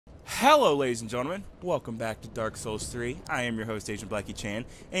Hello, ladies and gentlemen. Welcome back to Dark Souls 3. I am your host, Agent Blackie Chan,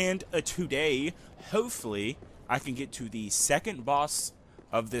 and today, hopefully, I can get to the second boss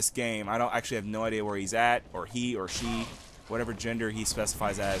of this game. I don't actually have no idea where he's at, or he or she, whatever gender he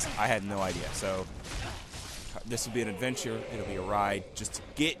specifies as. I had no idea. So this will be an adventure. It'll be a ride just to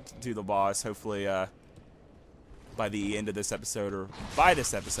get to the boss. Hopefully, by the end of this episode, or by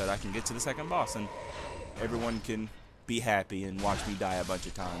this episode, I can get to the second boss, and everyone can be happy and watch me die a bunch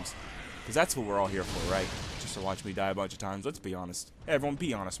of times. Because that's what we're all here for, right? Just to watch me die a bunch of times. Let's be honest. Everyone,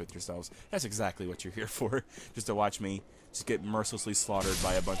 be honest with yourselves. That's exactly what you're here for. Just to watch me just get mercilessly slaughtered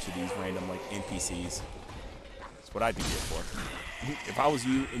by a bunch of these random, like, NPCs. That's what I'd be here for. If I was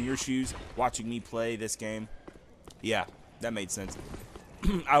you in your shoes, watching me play this game, yeah, that made sense.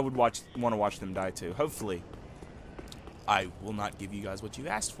 I would want to watch them die too. Hopefully, I will not give you guys what you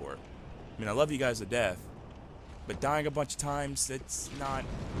asked for. I mean, I love you guys to death. But dying a bunch of times, it's not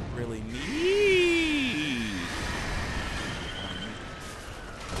really me.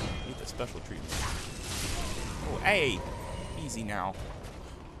 Need the special treatment. Oh, hey! Easy now.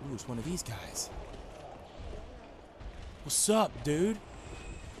 Ooh, it's one of these guys. What's up, dude?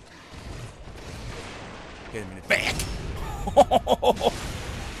 Hit him in the back.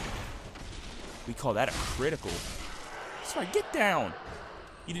 We call that a critical. Sorry, get down.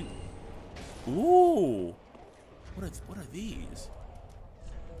 You didn't... Ooh. What are these?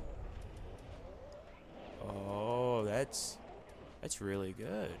 Oh, that's really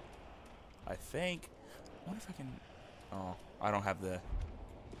good. I think. I wonder if I can. Oh, I don't have the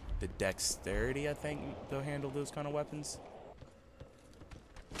dexterity, I think, to handle those kind of weapons.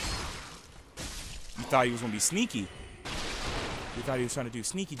 You thought he was gonna be sneaky. You thought he was trying to do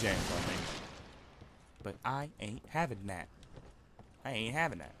sneaky jams on me. But I ain't having that. I ain't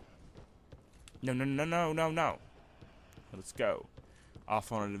having that. No, no, no, no, no, no. Let's go.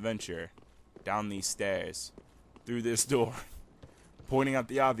 Off on an adventure. Down these stairs. Through this door. Pointing out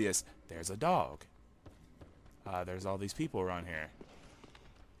the obvious. There's a dog. There's all these people around here.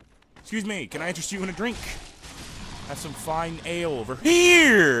 Excuse me, can I interest you in a drink? Have some fine ale over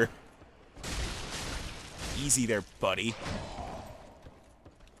here! Easy there, buddy.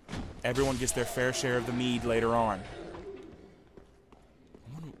 Everyone gets their fair share of the mead later on.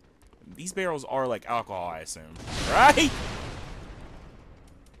 These barrels are like alcohol, I assume. Right?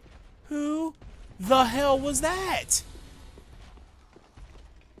 Who the hell was that?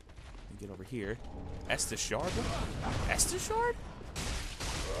 Get over here. Estus Shard? Estus Shard?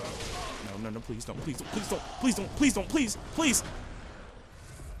 No, no, no, please don't, please don't, please don't, please don't, please don't, please, please.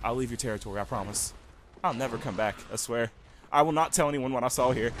 I'll leave your territory, I promise. I'll never come back, I swear. I will not tell anyone what I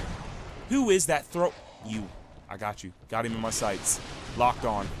saw here. Who is that throw? You. I got you. Got him in my sights. Locked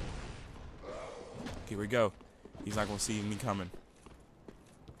on. Here we go. He's not gonna see me coming.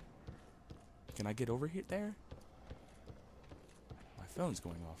 Can I get over here there? My phone's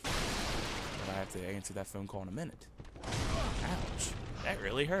going off. But I have to answer that phone call in a minute. Ouch. That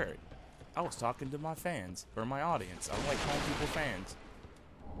really hurt. I was talking to my fans, or my audience. I like calling people fans.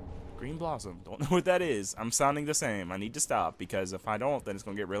 Green Blossom. Don't know what that is. I'm sounding the same. I need to stop, because if I don't, then it's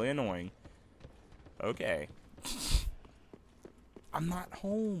gonna get really annoying. Okay. I'm not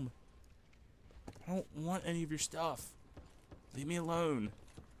home. I don't want any of your stuff. Leave me alone.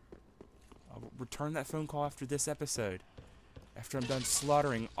 I'll return that phone call after this episode. After I'm done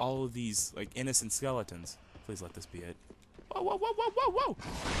slaughtering all of these, like, innocent skeletons. Please let this be it. Whoa, whoa, whoa, whoa, whoa, whoa!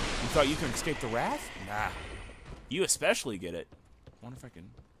 You thought you could escape the wrath? Nah. You especially get it. I wonder if I can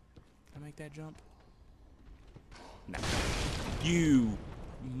I make that jump? Nah. You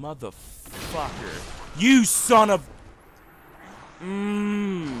motherfucker. You son of...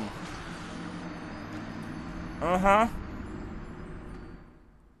 Uh-huh.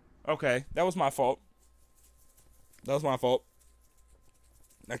 Okay, that was my fault. That was my fault.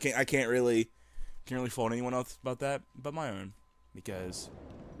 I can't really fault anyone else about that but my own, because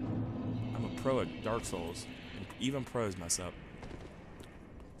I'm a pro at Dark Souls, and even pros mess up.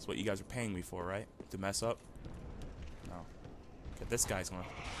 That's what you guys are paying me for, right? To mess up? No. Okay, this guy's gonna...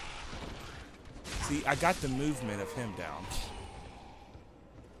 See, I got the movement of him down.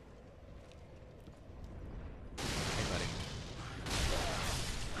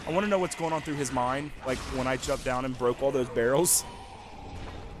 I want to know what's going on through his mind, like when I jumped down and broke all those barrels.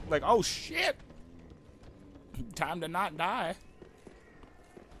 Like, oh shit! Time to not die.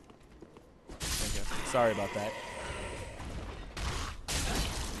 Okay. Sorry about that.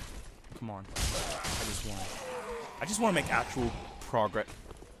 Come on. I just want to make actual progress.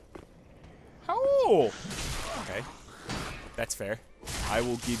 Oh! Okay. That's fair. I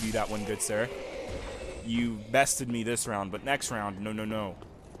will give you that one, good sir. You bested me this round, but next round, no, no, no.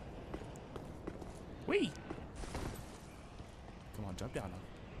 Whee! Come on, jump down now.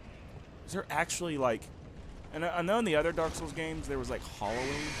 Is there actually, like... And I know in the other Dark Souls games, there was, like, hollowing,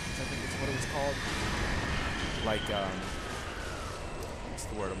 which I think is what it was called. Like, what's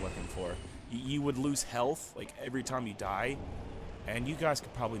the word I'm looking for? You would lose health, like, every time you die. And you guys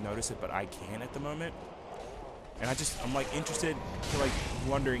could probably notice it, but I can't at the moment. And I'm, like, interested to, like,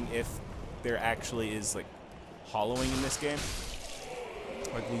 wondering if there actually is, like, hollowing in this game.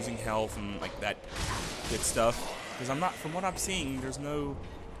 Like, losing health and, like, that good stuff. Because from what I'm seeing, there's no,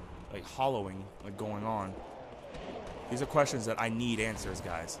 like, hollowing, like, going on. These are questions that I need answers,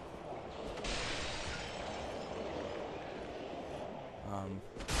 guys.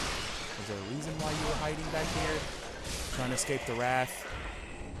 Is there a reason why you were hiding back here? Trying to escape the wrath?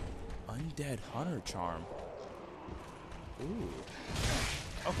 Undead Hunter Charm. Ooh.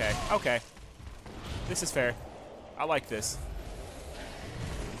 Okay, okay. This is fair. I like this.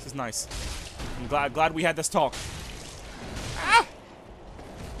 This is nice. I'm glad we had this talk. Ah!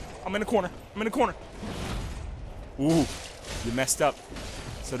 I'm in a corner. I'm in a corner. Ooh. You messed up.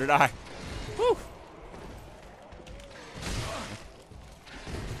 So did I. Woo!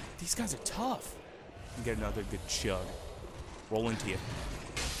 These guys are tough. Get another good chug. Roll into you.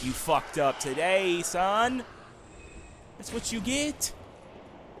 You fucked up today, son. That's what you get.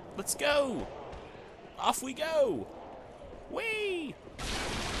 Let's go. Off we go. Whee!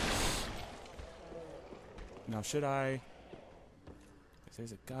 Now, should I...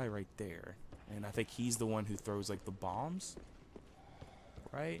 There's a guy right there. And I think he's the one who throws, like, the bombs.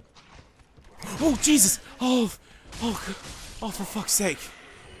 Right? Oh, Jesus! Oh, for fuck's sake.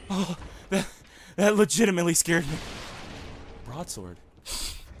 Oh, that legitimately scared me. Broadsword.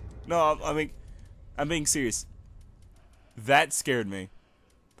 No, I mean, I'm being serious. That scared me.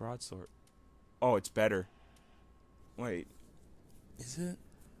 Broadsword. Oh, it's better. Wait. Is it?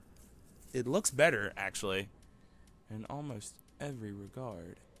 It looks better, actually. In almost every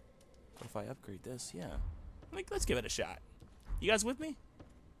regard. If I upgrade this, yeah. Like, let's give it a shot. You guys with me?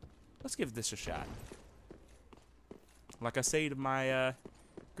 Let's give this a shot. Like I say to my,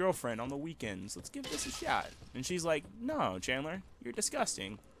 girlfriend on the weekends, let's give this a shot. And she's like, no, Chandler, you're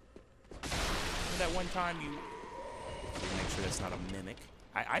disgusting. Remember that one time you... Make sure that's not a mimic.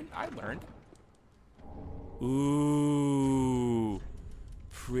 I learned. Ooh.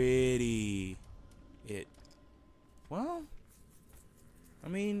 Pretty. Well, I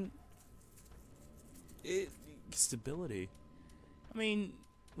mean... Stability. I mean,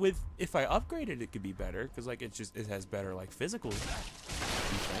 if I upgraded it could be better, because, like, it has better, like, physical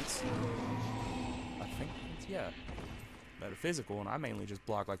defense. I think, yeah. Better physical, and I mainly just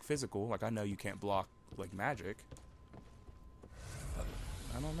block, like, physical. Like, I know you can't block, like, magic. But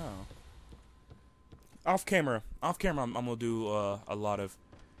I don't know. Off camera, I'm gonna do a lot of,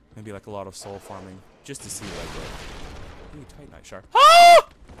 maybe, like, a lot of soul farming, just to see, like, ooh, Titanite Shark. Ah!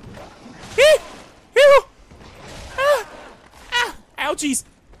 Ah! Ah! Ouchies!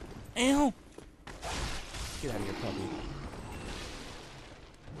 Ow! Get out of here, puppy.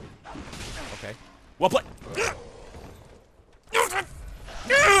 Okay. Well played!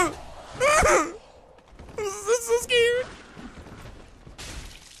 I'm so scared!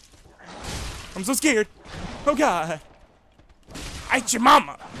 I'm so scared! Oh god! I ate your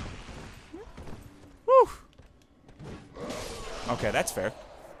mama! Woo! Okay, that's fair.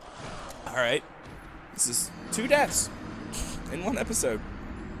 Alright. This is 2 deaths in 1 episode.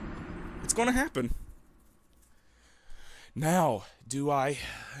 It's gonna happen. Now, do I...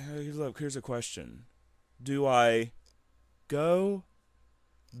 Look, here's a question. Do I go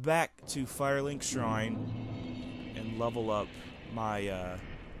back to Firelink Shrine and level up my,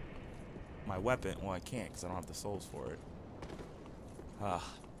 my weapon? Well, I can't because I don't have the souls for it.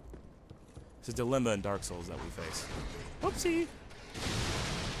 Ah. It's a dilemma in Dark Souls that we face. Whoopsie!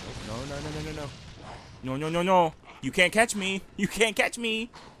 Oh, no. No. You can't catch me. You can't catch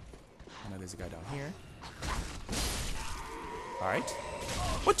me. I know there's a guy down here. Alright.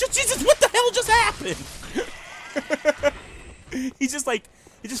 What? Jesus, what the hell just happened? He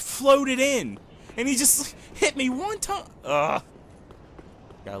just floated in. And he just hit me 1 time. Ugh.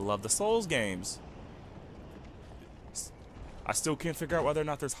 Gotta love the Souls games. I still can't figure out whether or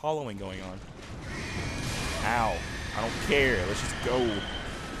not there's hollowing going on. Ow. I don't care. Let's just go.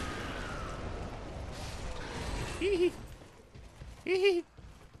 Hee hee.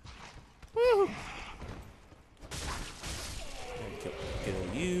 Woo. Kill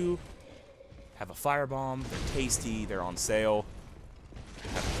you. Have a firebomb. They're tasty. They're on sale.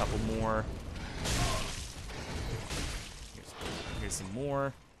 Have a couple more. Here's some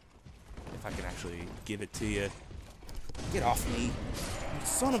more. If I can actually give it to you. Get off me. You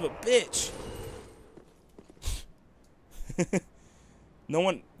son of a bitch. No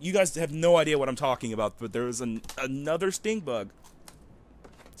one, you guys have no idea what I'm talking about, but there was another stink bug.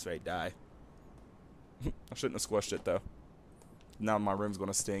 That's right, die. I shouldn't have squished it, though. Now my room's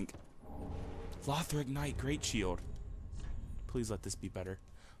gonna stink. Lothric Knight Great Shield. Please let this be better.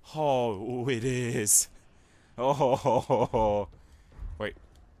 Oh, it is. Oh, wait.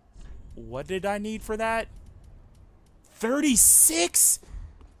 What did I need for that? 36?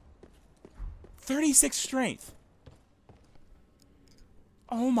 36 strength.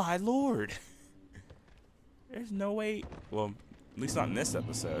 Oh my lord. There's no way. Well, at least not in this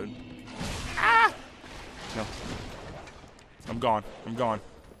episode. Ah! No. I'm gone. I'm gone.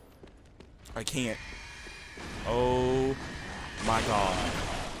 I can't. Oh my god.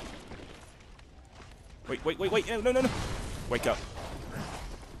 Wait, wait, wait, wait. No, no, no, no. Wake up.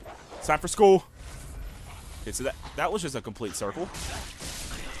 It's time for school. Okay, so that was just a complete circle.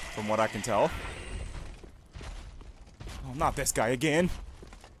 From what I can tell. Oh, not this guy again.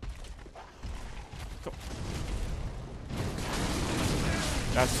 Come.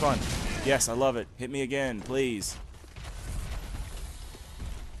 That's fun. Yes, I love it. Hit me again, please.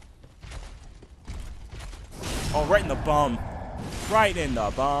 Oh, right in the bum. Right in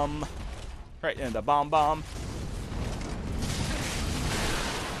the bum. Right in the bum. Come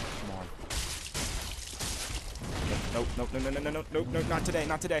on. Nope, nope, no, no, no, no, no, no, no, not today,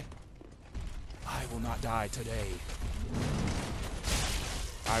 not today. I will not die today.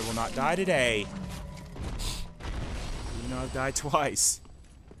 I will not die today. You know, I've died twice.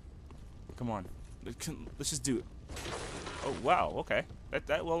 Come on. Let's just do it. Oh, wow, okay.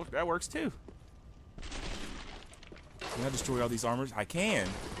 That works too. Can I destroy all these armors? I can.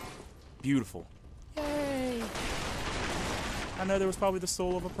 Beautiful. Yay! I know there was probably the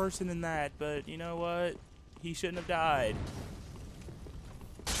soul of a person in that, but you know what? He shouldn't have died.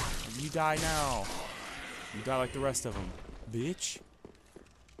 You die now. You die like the rest of them. Bitch.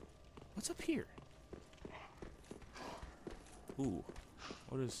 What's up here? Ooh.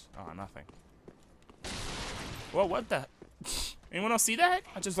 What is... Oh, nothing. Whoa, what the... Anyone else see that?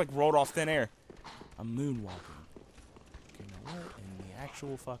 I just, like, rolled off thin air. I'm moonwalking. Okay, now what in the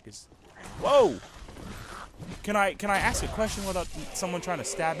actual fuck is... Whoa! Can I ask a question without someone trying to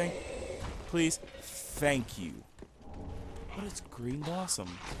stab me? Please? Thank you. What is Green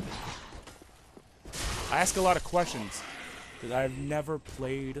Blossom? I ask a lot of questions. Because I've never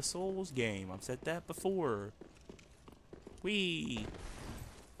played a Souls game. I've said that before. Wee.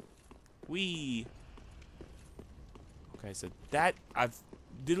 Okay, so that... I've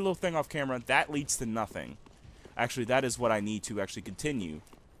did a little thing off camera. That leads to nothing. Actually, that is what I need to actually continue.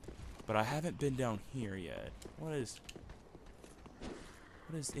 But I haven't been down here yet. What is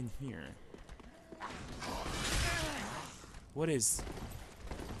in here? What is...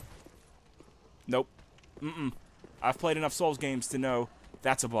 Nope. Mm-mm. I've played enough Souls games to know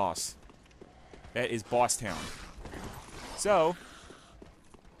that's a boss. That is Boss Town. So...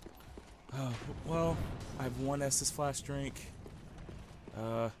 well, I have one Estus Flask drink.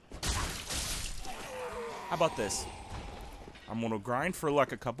 How about this? I'm gonna grind for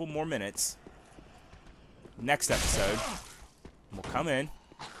like a couple more minutes. Next episode, we'll come in,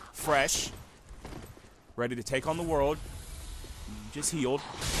 fresh, ready to take on the world. Just healed.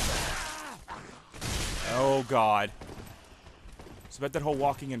 Oh god. It's about that whole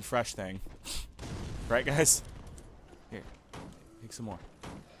walking in fresh thing. Right, guys? Here, take some more.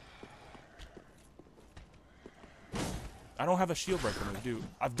 I don't have a shield breaker move, dude.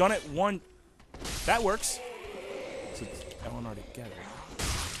 I've done it one... That works. So it's Eleanor together.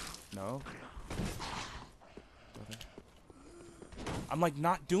 No. I'm like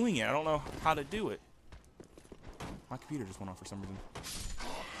not doing it. I don't know how to do it. My computer just went off for some reason.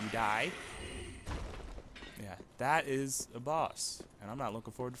 You die. Yeah, that is a boss. And I'm not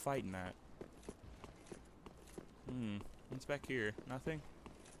looking forward to fighting that. What's back here? Nothing?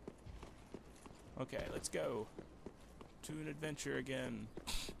 Okay, let's go. To an adventure again.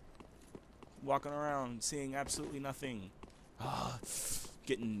 Walking around, seeing absolutely nothing. Ah,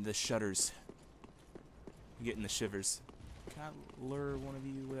 getting the shudders. Getting the shivers. Can I lure one of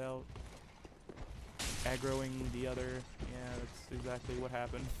you without aggroing the other? Yeah, that's exactly what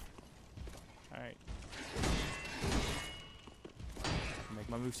happened. Alright. Make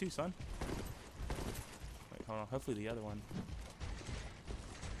my moves too, son. Wait, hold on. Hopefully the other one.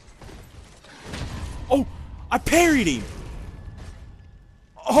 Oh! I parried him!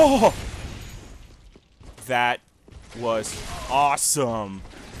 Oh! That was awesome.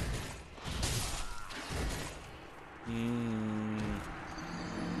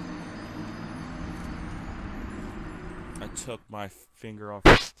 I took my finger off.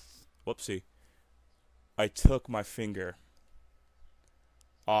 Whoopsie. I took my finger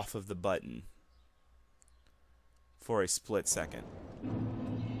off of the button for a split second.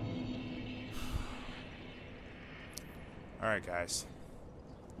 Alright, guys.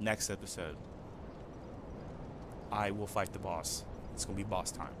 Next episode, I will fight the boss. It's going to be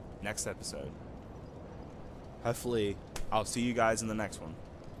boss time. Next episode. Hopefully, I'll see you guys in the next one.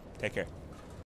 Take care.